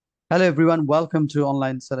Hello, everyone. Welcome to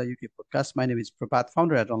Online Seller UK podcast. My name is Prabhat,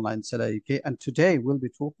 founder at Online Seller UK, and today we'll be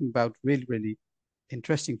talking about really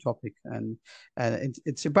interesting topic, and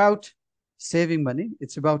it's about saving money.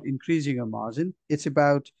 It's about increasing your margin. It's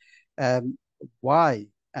about um, why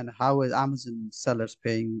and how is Amazon sellers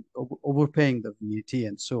paying overpaying the VAT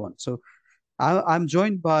and so on. So I'm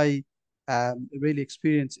joined by really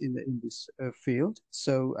experienced in this field.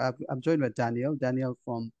 So I'm joined by Daniel. Daniel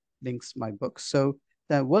from Links My Books. So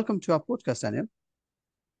welcome to our podcast, Daniel.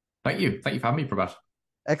 Thank you. Thank you for having me, Prabhat.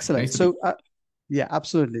 Excellent. Nice to be. Yeah,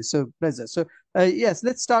 absolutely. So pleasure. So yes,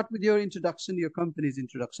 let's start with your introduction, your company's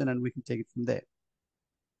introduction, and we can take it from there.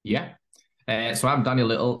 Yeah. So I'm Daniel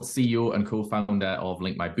Little, CEO and co-founder of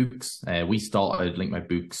Link My Books. We started Link My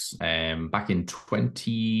Books back in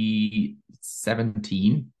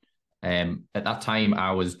 2017. At that time,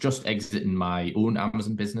 I was just exiting my own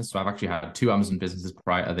Amazon business. So I've actually had two Amazon businesses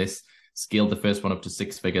prior to this, scaled the first one up to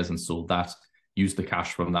six figures and sold that, used the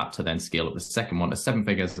cash from that to then scale up the second one to seven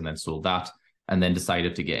figures and then sold that, and then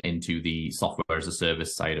decided to get into the software as a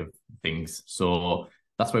service side of things. So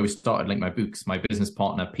that's where we started Link My Books. My business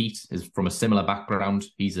partner, Pete, is from a similar background.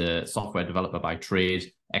 He's a software developer by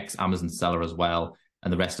trade, ex-Amazon seller as well.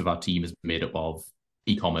 And the rest of our team is made up of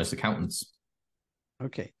e-commerce accountants.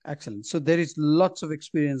 Okay, excellent. So there is lots of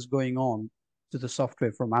experience going on to the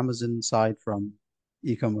software from Amazon side, from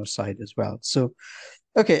e-commerce side as well. So,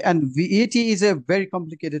 okay, and VAT is a very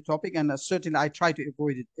complicated topic, and certainly I try to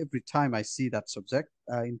avoid it every time I see that subject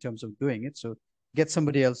in terms of doing it. So get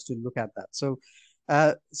somebody else to look at that. So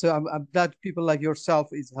I'm glad people like yourself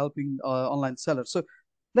is helping online sellers. So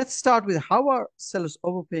let's start with how are sellers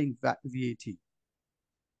overpaying VAT?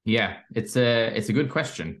 Yeah, it's a good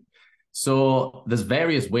question. So there's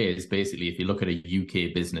various ways, basically, if you look at a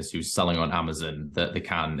UK business who's selling on Amazon, that they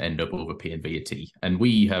can end up overpaying VAT. And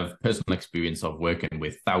we have personal experience of working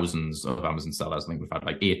with thousands of Amazon sellers. I think we've had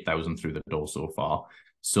like 8,000 through the door so far.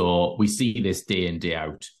 So we see this day in, day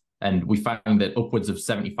out. And we find that upwards of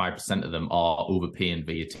 75% of them are overpaying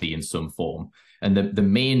VAT in some form. And the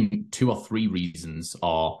main two or three reasons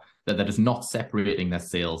are that they're just not separating their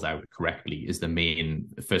sales out correctly is the main,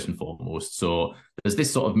 first and foremost. So there's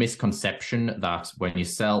this sort of misconception that when you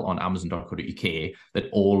sell on Amazon.co.uk, that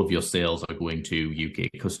all of your sales are going to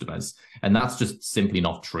UK customers. And that's just simply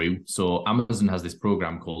not true. So Amazon has this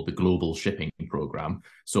program called the Global Shipping Program.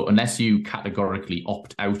 So unless you categorically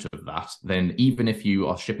opt out of that, then even if you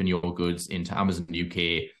are shipping your goods into Amazon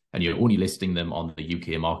UK and you're only listing them on the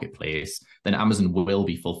UK marketplace, then Amazon will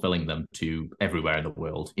be fulfilling them to everywhere in the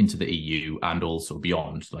world, into the EU and also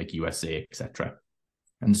beyond, like USA, etc.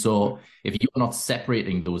 And so if you're not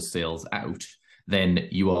separating those sales out, then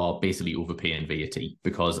you are basically overpaying VAT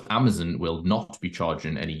because Amazon will not be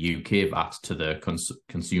charging any UK VAT to the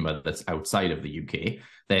consumer that's outside of the UK.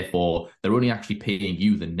 Therefore, they're only actually paying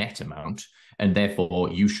you the net amount, and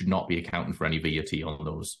therefore you should not be accounting for any VAT on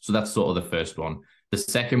those. So that's sort of the first one. The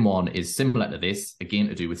second one is similar to this, again,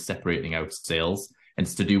 to do with separating out sales. And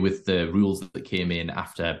it's to do with the rules that came in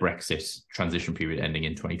after Brexit transition period ending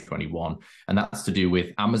in 2021. And that's to do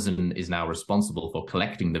with Amazon is now responsible for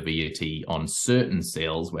collecting the VAT on certain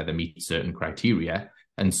sales where they meet certain criteria.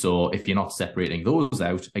 And so if you're not separating those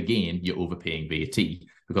out, again, you're overpaying VAT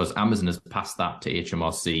because Amazon has passed that to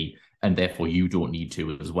HMRC and therefore you don't need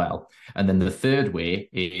to as well. And then the third way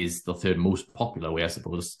is the third most popular way, I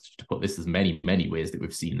suppose, to put this. There's many ways that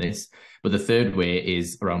we've seen this, but the third way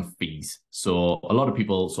is around fees. So a lot of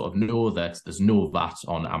people sort of know that there's no VAT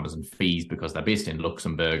on Amazon fees because they're based in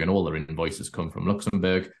Luxembourg and all their invoices come from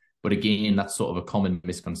Luxembourg. But again, that's sort of a common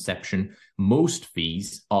misconception. Most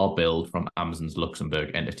fees are billed from Amazon's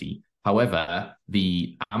Luxembourg entity. However,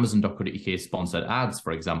 the Amazon.co.uk sponsored ads,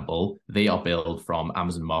 for example, they are billed from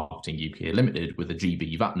Amazon Marketing UK Limited with a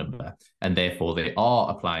GB VAT number, and therefore they are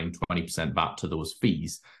applying 20% VAT to those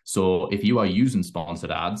fees. So if you are using sponsored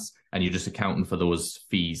ads and you're just accounting for those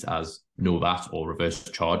fees as no VAT or reverse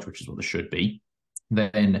charge, which is what they should be,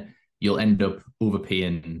 then you'll end up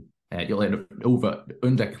overpaying. You'll end up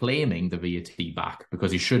underclaiming the VAT back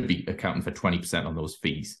because you should be accounting for 20% on those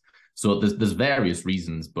fees. So there's various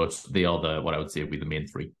reasons, but they are what I would say would be the main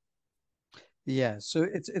three. Yeah, so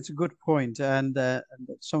it's a good point, and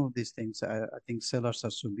some of these things I think sellers are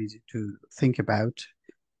so busy to think about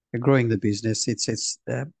growing the business. It's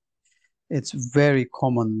very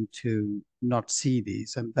common to not see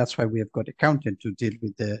these, and that's why we have got accountant to deal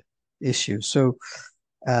with the issue. So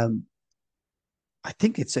um, I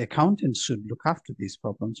think it's accountants should look after these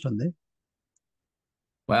problems, don't they?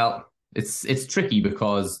 Well, It's tricky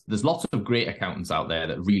because there's lots of great accountants out there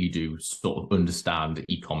that really do sort of understand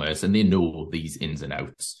e-commerce and they know these ins and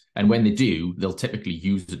outs. And when they do, they'll typically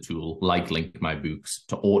use a tool like Link My Books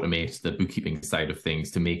to automate the bookkeeping side of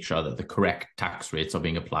things to make sure that the correct tax rates are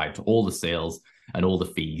being applied to all the sales and all the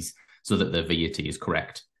fees so that the VAT is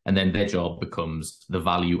correct. And then their job becomes the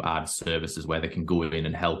value add services where they can go in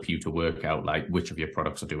and help you to work out like which of your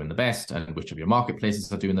products are doing the best and which of your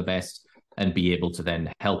marketplaces are doing the best, and be able to then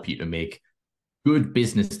help you to make good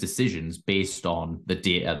business decisions based on the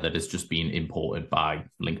data that has just been imported by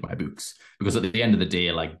Link My Books. Because at the end of the day,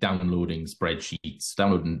 like downloading spreadsheets,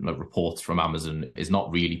 downloading like reports from Amazon is not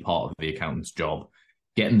really part of the accountant's job.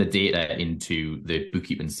 Getting the data into the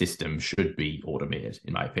bookkeeping system should be automated,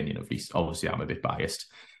 in my opinion, at least. Obviously, I'm a bit biased.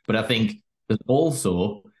 But I think there's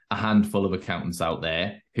also a handful of accountants out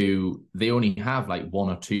there who they only have like one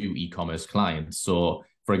or two e-commerce clients. So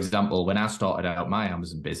for example, when I started out my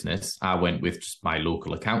Amazon business, I went with just my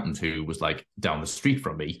local accountant who was like down the street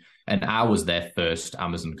from me. And I was their first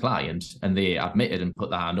Amazon client. And they admitted and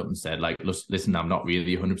put their hand up and said, like, listen, I'm not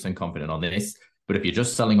really 100% confident on this. But if you're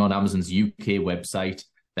just selling on Amazon's UK website,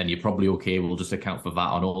 then you're probably okay. We'll just account for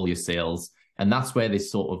VAT on all your sales. And that's where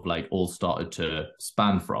this sort of like all started to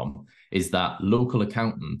span from, is that local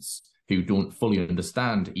accountants who don't fully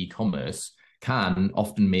understand e-commerce can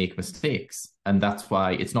often make mistakes. And that's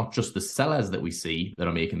why it's not just the sellers that we see that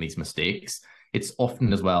are making these mistakes. It's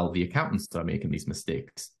often as well the accountants that are making these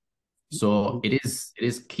mistakes. So it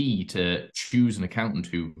is key to choose an accountant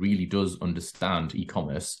who really does understand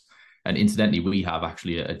e-commerce. And incidentally, we have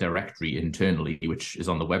actually a directory internally, which is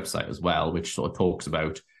on the website as well, which sort of talks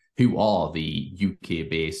about who are the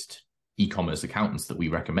UK-based e-commerce accountants that we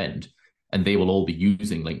recommend. And they will all be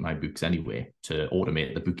using Link My Books anyway to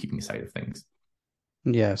automate the bookkeeping side of things.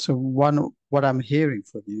 Yeah. So what I'm hearing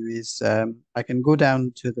from you is I can go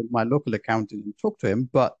down to my local accountant and talk to him,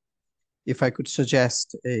 but if I could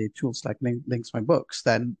suggest a tools like Links My Books,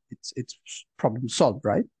 then it's problem solved,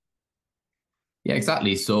 right? Yeah,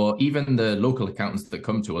 exactly. So even the local accountants that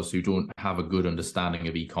come to us who don't have a good understanding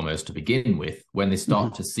of e-commerce to begin with, when they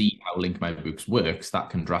start to see how Link My Books works, that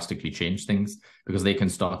can drastically change things because they can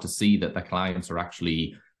start to see that their clients are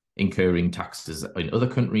actually incurring taxes in other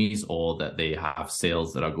countries, or that they have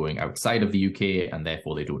sales that are going outside of the UK and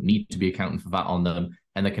therefore they don't need to be accounting for that on them.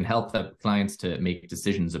 And they can help their clients to make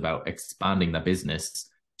decisions about expanding their business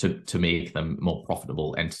to make them a more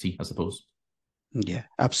profitable entity, I suppose. Yeah,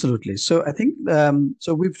 absolutely. So I think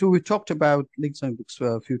so we've talked about Links My Books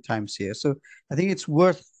a few times here. So I think it's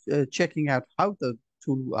worth checking out how the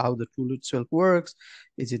tool itself works.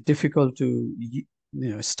 Is it difficult to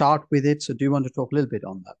start with it? So do you want to talk a little bit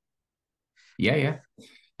on that? Yeah.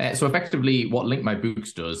 So effectively, what Link My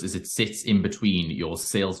Books does is it sits in between your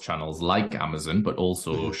sales channels like Amazon, but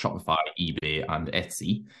also Shopify, eBay, and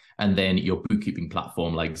Etsy, and then your bookkeeping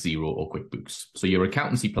platform like Xero or QuickBooks. So your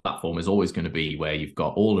accountancy platform is always going to be where you've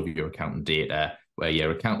got all of your accountant data, where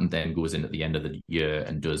your accountant then goes in at the end of the year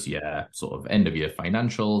and does your sort of end of year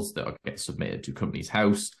financials that get submitted to Companies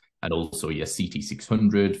House, and also your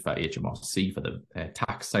CT600 for HMRC for the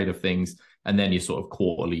tax side of things, and then your sort of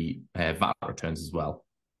quarterly VAT returns as well.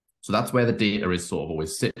 So that's where the data is sort of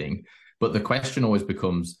always sitting. But the question always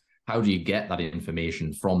becomes, how do you get that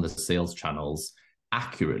information from the sales channels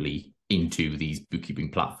accurately into these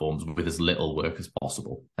bookkeeping platforms with as little work as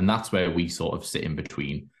possible? And that's where we sort of sit in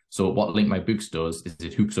between. So what Link My Books does is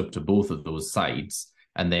it hooks up to both of those sides.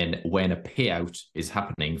 And then when a payout is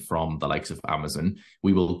happening from the likes of Amazon,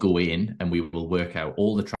 we will go in and we will work out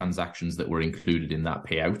all the transactions that were included in that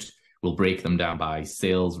payout. We'll break them down by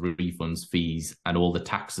sales, refunds, fees, and all the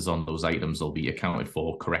taxes on those items will be accounted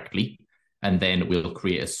for correctly. And then we'll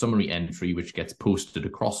create a summary entry, which gets posted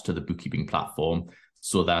across to the bookkeeping platform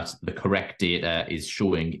so that the correct data is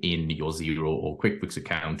showing in your Xero or QuickBooks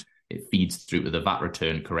account. It feeds through to the VAT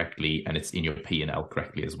return correctly, and it's in your P&L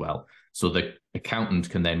correctly as well. So the accountant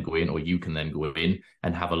can then go in, or you can then go in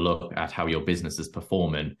and have a look at how your business is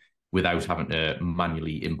performing without having to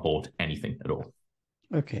manually import anything at all.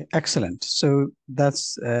 Okay, excellent. So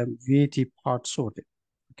that's VAT part sorted.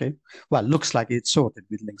 Okay, well, looks like it's sorted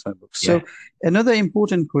with Links My Books. So another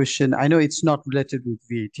important question, I know it's not related with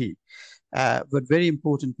VAT, but very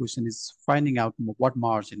important question is finding out what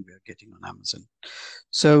margin we're getting on Amazon.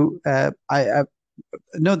 So I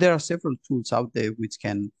know there are several tools out there which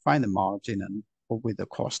can find the margin and with the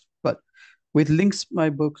cost, but with Links My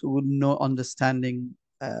Books, with no understanding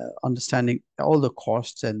all the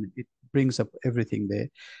costs, and it brings up everything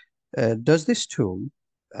there. Does this tool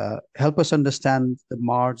help us understand the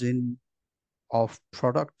margin of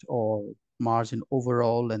product or margin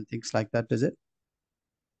overall and things like that? Does it?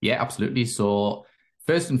 Yeah, absolutely. So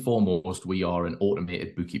first and foremost, we are an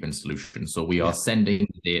automated bookkeeping solution. So we are sending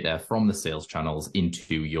data from the sales channels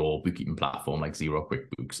into your bookkeeping platform like Xero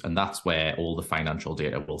QuickBooks. And that's where all the financial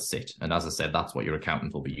data will sit. And as I said, that's what your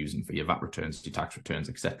accountant will be using for your VAT returns, your tax returns,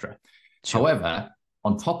 etc. Sure. However,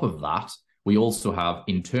 on top of that, we also have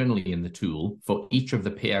internally in the tool for each of the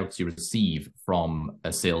payouts you receive from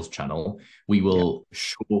a sales channel, we will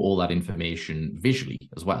show all that information visually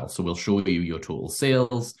as well. So we'll show you your total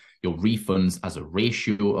sales, your refunds as a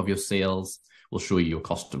ratio of your sales. We'll show you your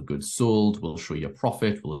cost of goods sold. We'll show you your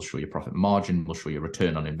profit. We'll show you profit margin. We'll show you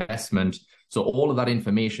return on investment. So all of that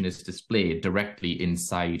information is displayed directly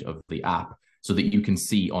inside of the app so that you can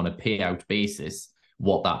see on a payout basis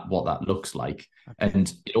what that looks like. Okay.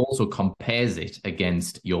 And it also compares it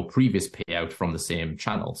against your previous payout from the same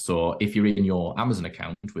channel. So if you're in your Amazon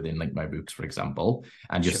account within Link My Books, for example,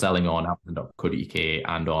 and you're selling on Amazon.co.uk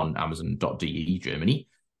and on Amazon.de Germany,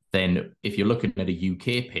 then if you're looking at a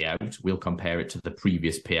UK payout, we'll compare it to the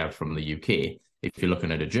previous payout from the UK. If you're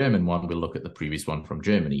looking at a German one, we'll look at the previous one from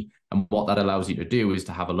Germany. And what that allows you to do is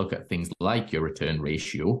to have a look at things like your return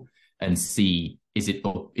ratio and see, is it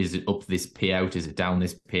up this payout? Is it down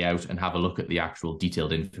this payout? And have a look at the actual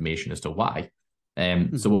detailed information as to why.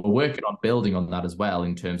 So we're working on building on that as well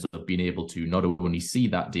in terms of being able to not only see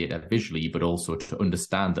that data visually, but also to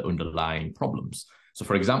understand the underlying problems. So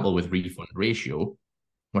for example, with refund ratio,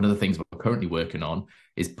 one of the things we're currently working on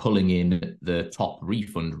is pulling in the top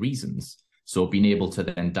refund reasons. So being able to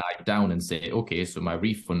then dive down and say, okay, so my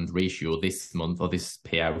refund ratio this month or this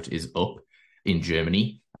payout is up in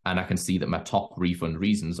Germany. And I can see that my top refund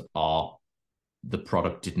reasons are the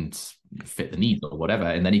product didn't fit the needs or whatever.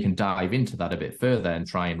 And then you can dive into that a bit further and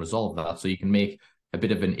try and resolve that. So you can make a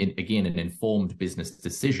bit of an informed business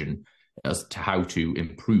decision as to how to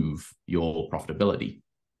improve your profitability.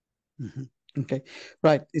 Okay,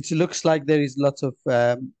 right. It looks like there is lots of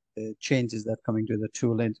changes that are coming to the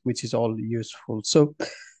tool, which is all useful. So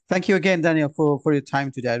thank you again, Daniel, for your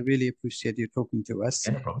time today. I really appreciate you talking to us.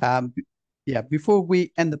 Yeah, no problem. Before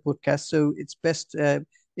we end the podcast, so it's best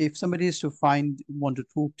if somebody is to want to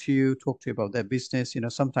talk to you about their business.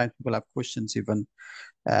 Sometimes people have questions, even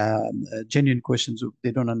genuine questions.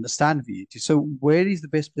 They don't understand VAT. So where is the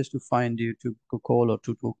best place to find you to call or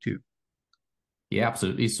to talk to you? Yeah,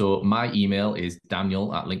 absolutely. So my email is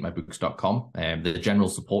daniel@linkmybooks.com. The general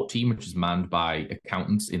support team, which is manned by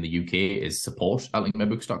accountants in the UK, is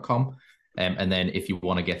support@linkmybooks.com. And then if you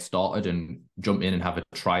want to get started and jump in and have a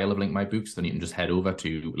trial of Link My Books, then you can just head over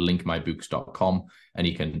to linkmybooks.com and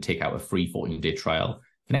you can take out a free 14-day trial,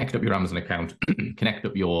 connect up your Amazon account, connect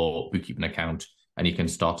up your bookkeeping account, and you can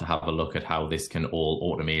start to have a look at how this can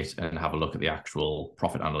all automate and have a look at the actual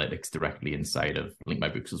profit analytics directly inside of Link My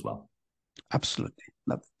Books as well. Absolutely.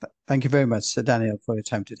 Thank you very much, Daniel, for your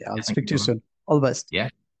time today. I'll speak to you soon. All the best. Yeah.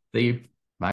 See you.